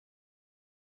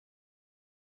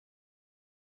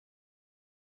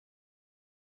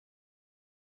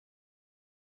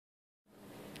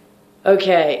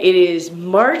Okay, it is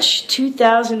March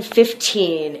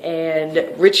 2015,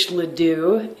 and Rich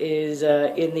Ledoux is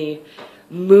in the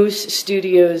Moose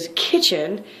Studios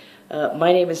kitchen.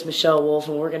 My name is Michelle Wolfe,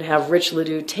 and we're going to have Rich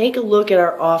Ledoux take a look at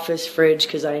our office fridge,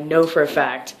 because I know for a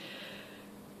fact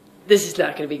this is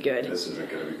not going to be good. This isn't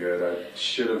going to be good. I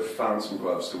should have found some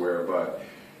gloves to wear, but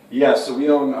yeah, so we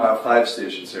own 5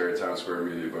 stations here at Town Square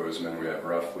Media Bozeman. We have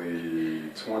roughly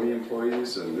 20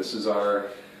 employees, and this is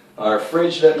our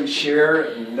fridge that we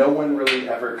share. No one really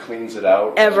ever cleans it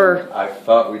out. Ever. I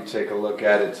thought we'd take a look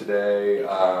at it today.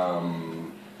 What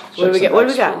do we got? What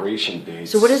do we got? Expiration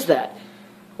dates. So what is that?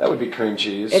 That would be cream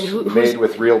cheese, and made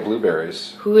with real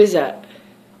blueberries. Who is that?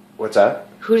 What's that?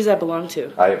 Who does that belong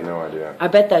to? I have no idea. I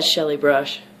bet that's Shelley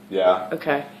Brush. Yeah.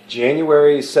 Okay.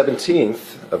 January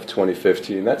 17th of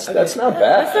 2015. That's not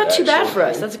bad. That's not too bad for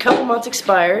us. That's a couple months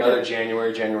expired. Another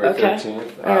January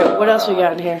 13th. All right. What else we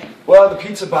got in here? Well, the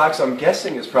pizza box, I'm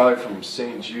guessing, is probably from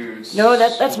St. Jude's. No,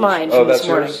 that's mine. Oh, from that's this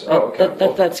morning. yours? Oh,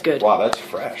 okay. That's good. Wow, that's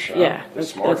fresh. Huh? Yeah,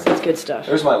 that's good stuff.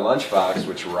 There's my lunchbox,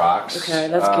 which rocks. Okay,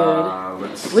 that's good.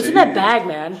 Let's What's see. in that bag,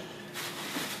 man?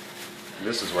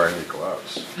 This is where I need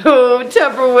gloves. Oh,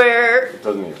 Tupperware. It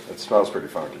doesn't even. It smells pretty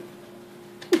funky.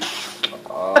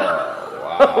 Oh,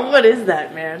 wow. What is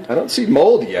that, man? I don't see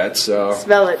mold yet, so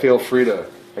smell it. Feel free to.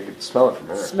 I can smell it from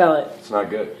here. Smell it. It's not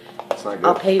good. It's not good.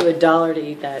 I'll pay you $1 to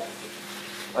eat that.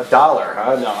 $1,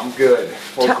 huh? No, I'm good.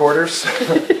 4 quarters.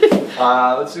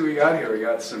 Let's see what we got here. We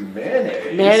got some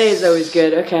mayonnaise. Mayonnaise is always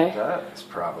good. Okay. That's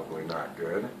probably not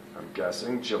good. I'm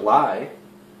guessing July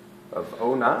of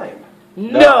 09.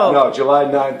 No, July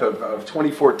 9th of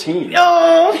 2014.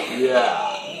 No.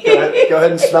 Yeah. Go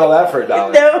ahead and smell that for $1.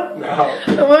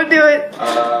 No. I won't do it.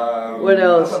 What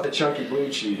else? How about the chunky blue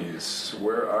cheese?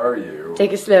 Where are you?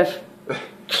 Take a sniff.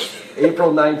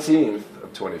 April 19th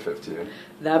of 2015.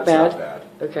 That's not bad.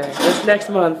 Okay. That's next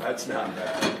month. That's not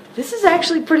bad. This is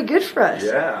actually pretty good for us.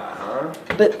 Yeah, huh?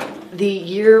 But the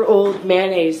year-old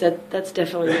mayonnaise, that's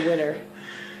definitely the winner.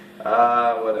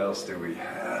 What else do we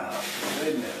have?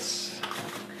 Goodness.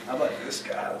 How about this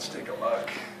guy? Let's take a look.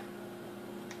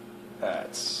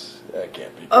 That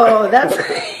can't be good. Oh, that's...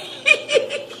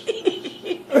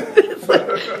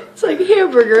 it's like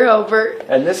hamburger helper.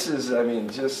 And this is, I mean,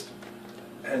 just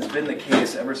has been the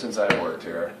case ever since I worked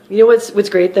here. You know what's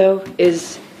great, though,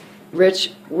 is,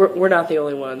 Rich, we're not the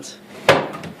only ones.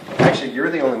 Actually, you're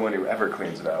the only one who ever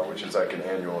cleans it out, which is like an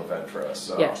annual event for us.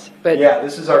 So. Yes, but... Yeah,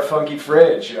 this is our funky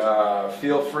fridge.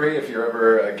 Feel free, if you're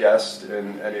ever a guest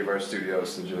in any of our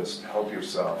studios, to just help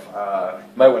yourself.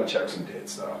 Might want to check some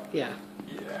dates, though. Yeah.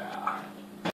 Yeah.